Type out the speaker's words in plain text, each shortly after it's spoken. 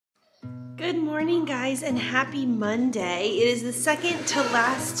Good morning, guys, and happy Monday. It is the second to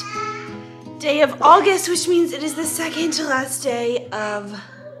last day of August, which means it is the second to last day of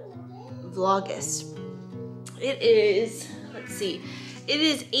Vlogust. It is, let's see, it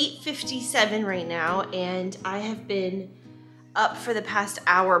is 8:57 right now, and I have been up for the past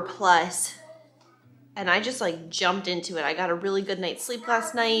hour plus, and I just like jumped into it. I got a really good night's sleep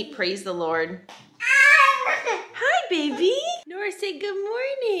last night, praise the Lord. Hi, baby. Nora, say good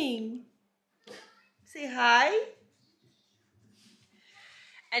morning. Say hi.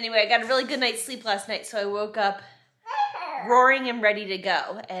 Anyway, I got a really good night's sleep last night, so I woke up roaring and ready to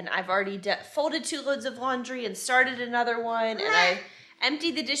go. And I've already folded 2 loads of laundry and started another one. And I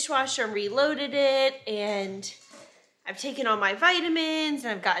emptied the dishwasher and reloaded it. And I've taken all my vitamins.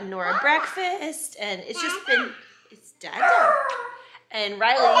 And I've gotten Nora breakfast. And it's just been, it's Dada. And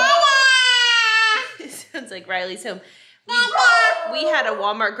Riley, it sounds like Riley's home. We had a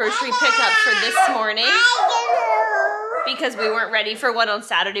Walmart grocery pickup for this morning because we weren't ready for one on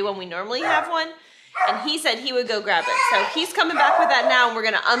Saturday when we normally have one. And he said he would go grab it. So he's coming back with that now, and we're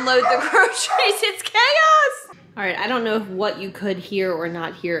gonna unload the groceries. It's chaos. All right, I don't know what you could hear or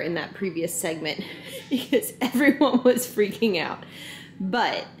not hear in that previous segment because everyone was freaking out.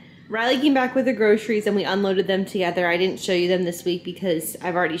 But Riley came back with the groceries and we unloaded them together. I didn't show you them this week because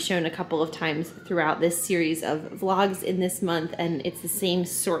I've already shown a couple of times throughout this series of vlogs in this month, and it's the same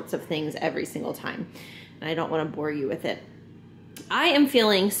sorts of things every single time. And I don't want to bore you with it. I am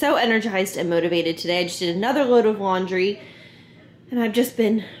feeling so energized and motivated today. I just did another load of laundry and I've just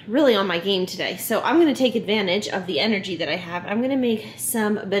been really on my game today. So I'm going to take advantage of the energy that I have. I'm going to make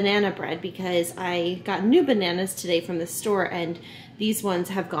some banana bread because I got new bananas today from the store and these ones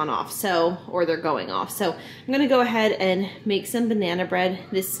have gone off, or they're going off. So I'm gonna go ahead and make some banana bread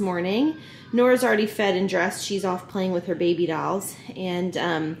this morning. Nora's already fed and dressed. She's off playing with her baby dolls. And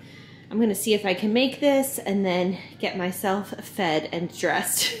I'm gonna see if I can make this and then get myself fed and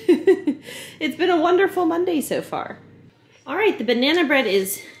dressed. It's been a wonderful Monday so far. All right, the banana bread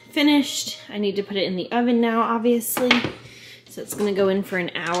is finished. I need to put it in the oven now, obviously. So it's gonna go in for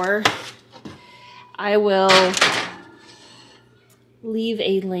an hour. I will leave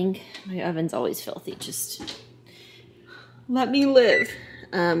a link. My oven's always filthy. Just let me live.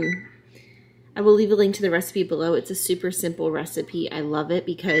 I will leave a link to the recipe below. It's a super simple recipe. I love it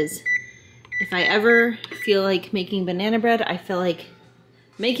because if I ever feel like making banana bread, I feel like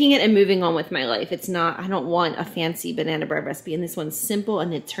making it and moving on with my life. It's not, I don't want a fancy banana bread recipe, and this one's simple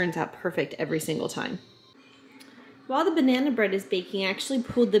and it turns out perfect every single time. While the banana bread is baking, I actually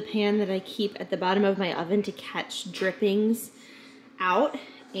pulled the pan that I keep at the bottom of my oven to catch drippings out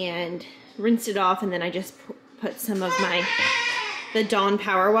and rinsed it off, and then I just put some of the Dawn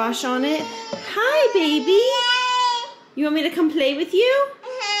Power Wash on it. Hi, baby. You want me to come play with you?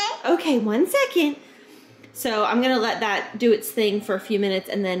 Okay, 1 second. So I'm gonna let that do its thing for a few minutes,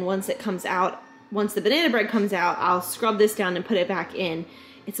 and then once it comes out, once the banana bread comes out, I'll scrub this down and put it back in.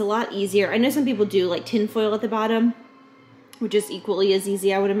 It's a lot easier. I know some people do like tin foil at the bottom, which is equally as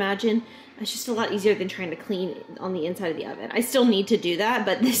easy, I would imagine. It's just a lot easier than trying to clean on the inside of the oven. I still need to do that,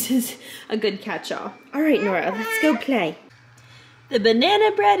 but this is a good catch-all. All right, Nora, let's go play. The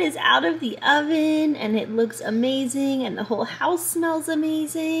banana bread is out of the oven and it looks amazing and the whole house smells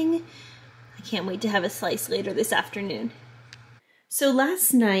amazing. I can't wait to have a slice later this afternoon. So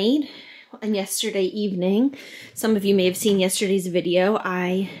last night and yesterday evening, some of you may have seen yesterday's video,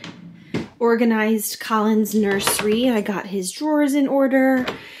 I organized Colin's nursery. I got his drawers in order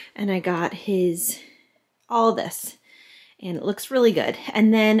and I got all this, and it looks really good.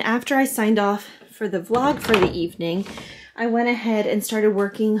 And then after I signed off for the vlog for the evening, I went ahead and started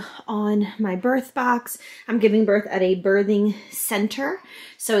working on my birth box. I'm giving birth at a birthing center,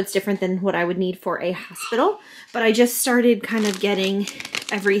 so it's different than what I would need for a hospital. But I just started kind of getting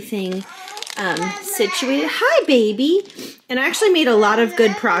everything situated. Hi, baby. And I actually made a lot of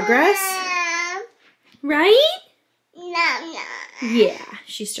good progress. Right? Yeah,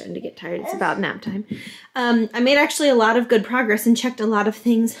 she's starting to get tired. It's about nap time. I made actually a lot of good progress and checked a lot of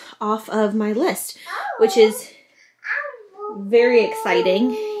things off of my list, which is very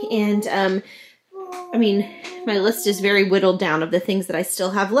exciting. And I mean, my list is very whittled down of the things that I still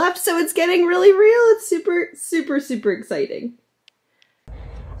have left, so it's getting really real. It's super, super, super exciting.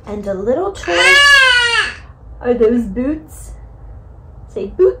 And a little toy. Are those boots? Say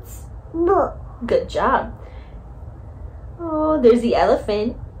boots. Good job. Oh, there's the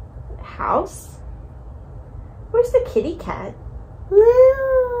elephant. House. Where's the kitty cat?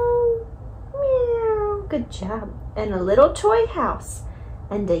 Meow. Meow. Good job. And a little toy house.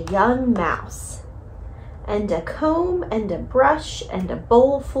 And a young mouse. and a comb and a brush and a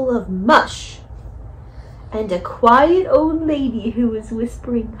bowl full of mush, and a quiet old lady who was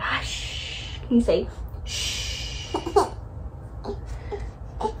whispering, hush. Can you say, shh?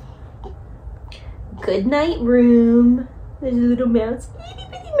 Good night, room. There's a little mouse. Itty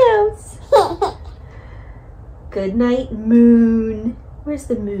bitty mouse. Good night, moon. Where's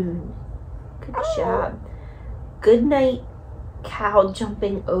the moon? Good job. Good night, cow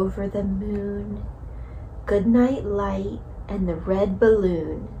jumping over the moon. Good night, light and the red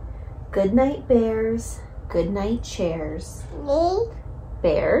balloon. Good night, bears. Good night, chairs.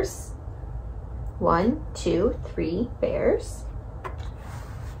 Bears. 1, 2, 3 bears.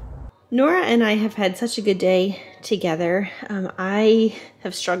 Nora and I have had such a good day together. I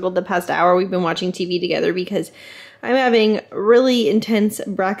have struggled the past hour. We've been watching TV together because I'm having really intense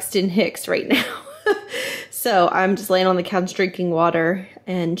Braxton Hicks right now. So I'm just laying on the couch drinking water,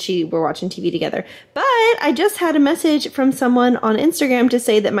 and we're watching TV together. But I just had a message from someone on Instagram to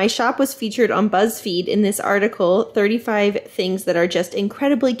say that my shop was featured on Buzzfeed in this article, 35 things that are just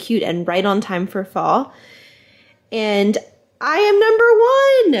incredibly cute and right on time for fall. And I am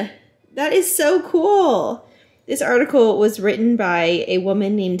number 1. That is so cool. This article was written by a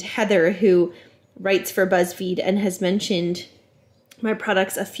woman named Heather who writes for Buzzfeed and has mentioned my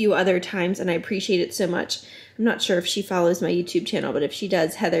products a few other times, and I appreciate it so much. I'm not sure if she follows my YouTube channel, but if she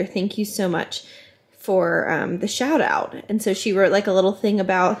does, Heather, thank you so much for the shout out. And so she wrote like a little thing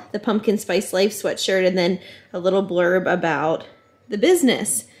about the Pumpkin Spice Life sweatshirt and then a little blurb about the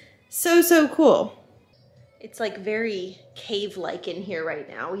business. So, so cool. It's like very cave-like in here right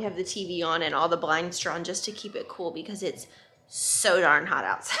now. We have the TV on and all the blinds drawn just to keep it cool because it's so darn hot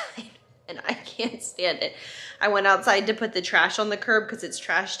outside. And I can't stand it. I went outside to put the trash on the curb because it's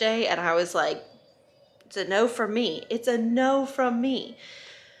trash day, and I was like, it's a no from me. It's a no from me.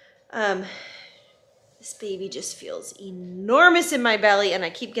 This baby just feels enormous in my belly, and I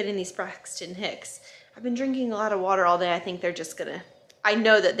keep getting these Braxton Hicks. I've been drinking a lot of water all day. I think they're just gonna, I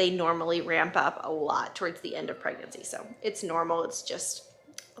know that they normally ramp up a lot towards the end of pregnancy, so it's normal. It's just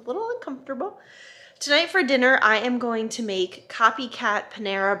a little uncomfortable. Tonight for dinner, I am going to make Copycat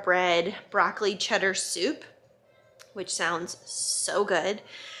Panera bread broccoli cheddar soup, which sounds so good.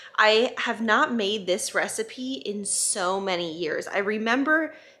 I have not made this recipe in so many years. I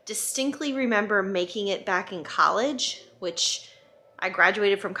distinctly remember making it back in college, which I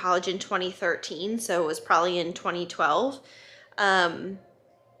graduated from college in 2013, so it was probably in 2012.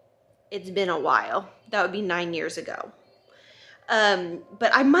 It's been a while. That would be 9 years ago.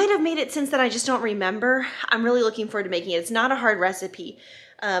 But I might have made it since then. I just don't remember. I'm really looking forward to making it. It's not a hard recipe,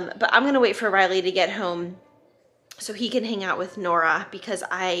 but I'm going to wait for Riley to get home so he can hang out with Nora because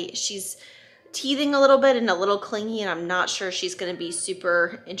she's teething a little bit and a little clingy, and I'm not sure she's going to be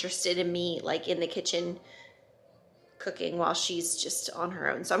super interested in me like in the kitchen cooking while she's just on her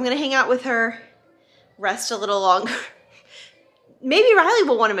own. So I'm going to hang out with her, rest a little longer. Maybe Riley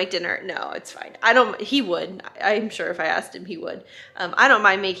will want to make dinner. No, it's fine. He would. I'm sure if I asked him, he would. I don't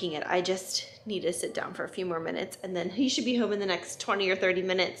mind making it. I just need to sit down for a few more minutes, and then he should be home in the next 20 or 30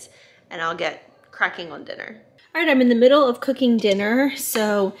 minutes, and I'll get cracking on dinner. All right, I'm in the middle of cooking dinner.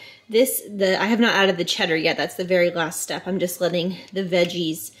 So I have not added the cheddar yet. That's the very last step. I'm just letting the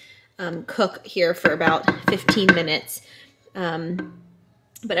veggies cook here for about 15 minutes.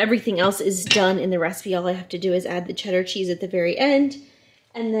 But everything else is done in the recipe. All I have to do is add the cheddar cheese at the very end.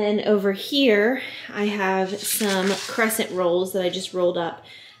 And then over here, I have some crescent rolls that I just rolled up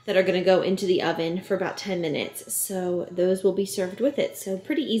that are gonna go into the oven for about 10 minutes. So those will be served with it. So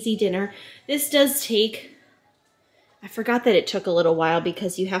pretty easy dinner. This does take, I forgot that it took a little while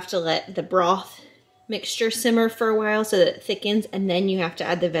because you have to let the broth mixture simmer for a while so that it thickens, and then you have to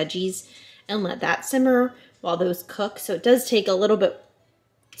add the veggies and let that simmer while those cook. So it does take a little bit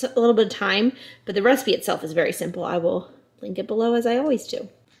of time, but the recipe itself is very simple. I will link it below as I always do.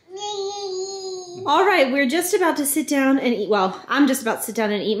 All right, we're just about to sit down and eat. Well, I'm just about to sit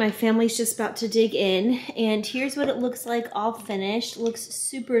down and eat. My family's just about to dig in, and here's what it looks like all finished. It looks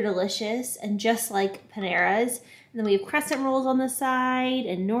super delicious and just like Panera's. And then we have crescent rolls on the side,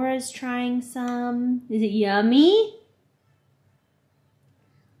 and Nora's trying some. Is it yummy?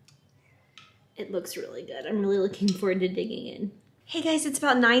 It looks really good. I'm really looking forward to digging in. Hey guys, it's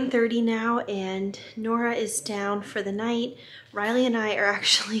about 9:30 now, and Nora is down for the night. Riley and I are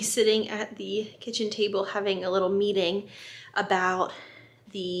actually sitting at the kitchen table having a little meeting about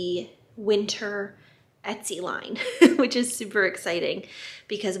the winter Etsy line, which is super exciting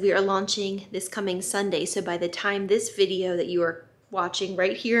because we are launching this coming Sunday. So by the time this video that you are watching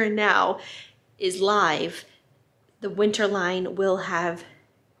right here and now is live, the winter line will have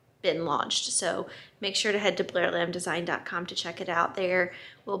been launched. So make sure to head to blairlambdesign.com to check it out. There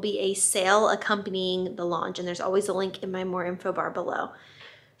will be a sale accompanying the launch, and there's always a link in my more info bar below.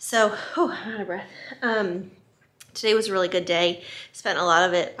 So, I'm out of breath. Today was a really good day. Spent a lot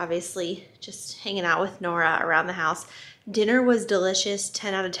of it, obviously, just hanging out with Nora around the house. Dinner was delicious.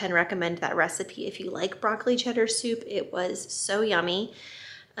 10 out of 10 recommend that recipe. If you like broccoli cheddar soup, it was so yummy.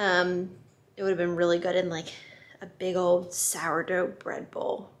 It would have been really good in like a big old sourdough bread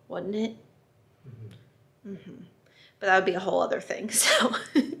bowl, wouldn't it? But that would be a whole other thing. So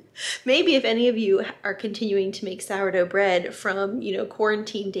maybe if any of you are continuing to make sourdough bread from, you know,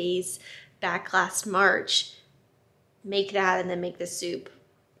 quarantine days back last March, make that and then make the soup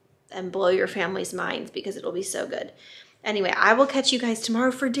and blow your family's minds because it'll be so good. Anyway, I will catch you guys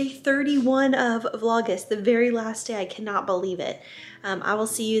tomorrow for day 31 of Vlogust, the very last day. I cannot believe it. I will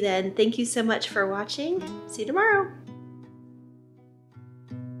see you then. Thank you so much for watching. See you tomorrow.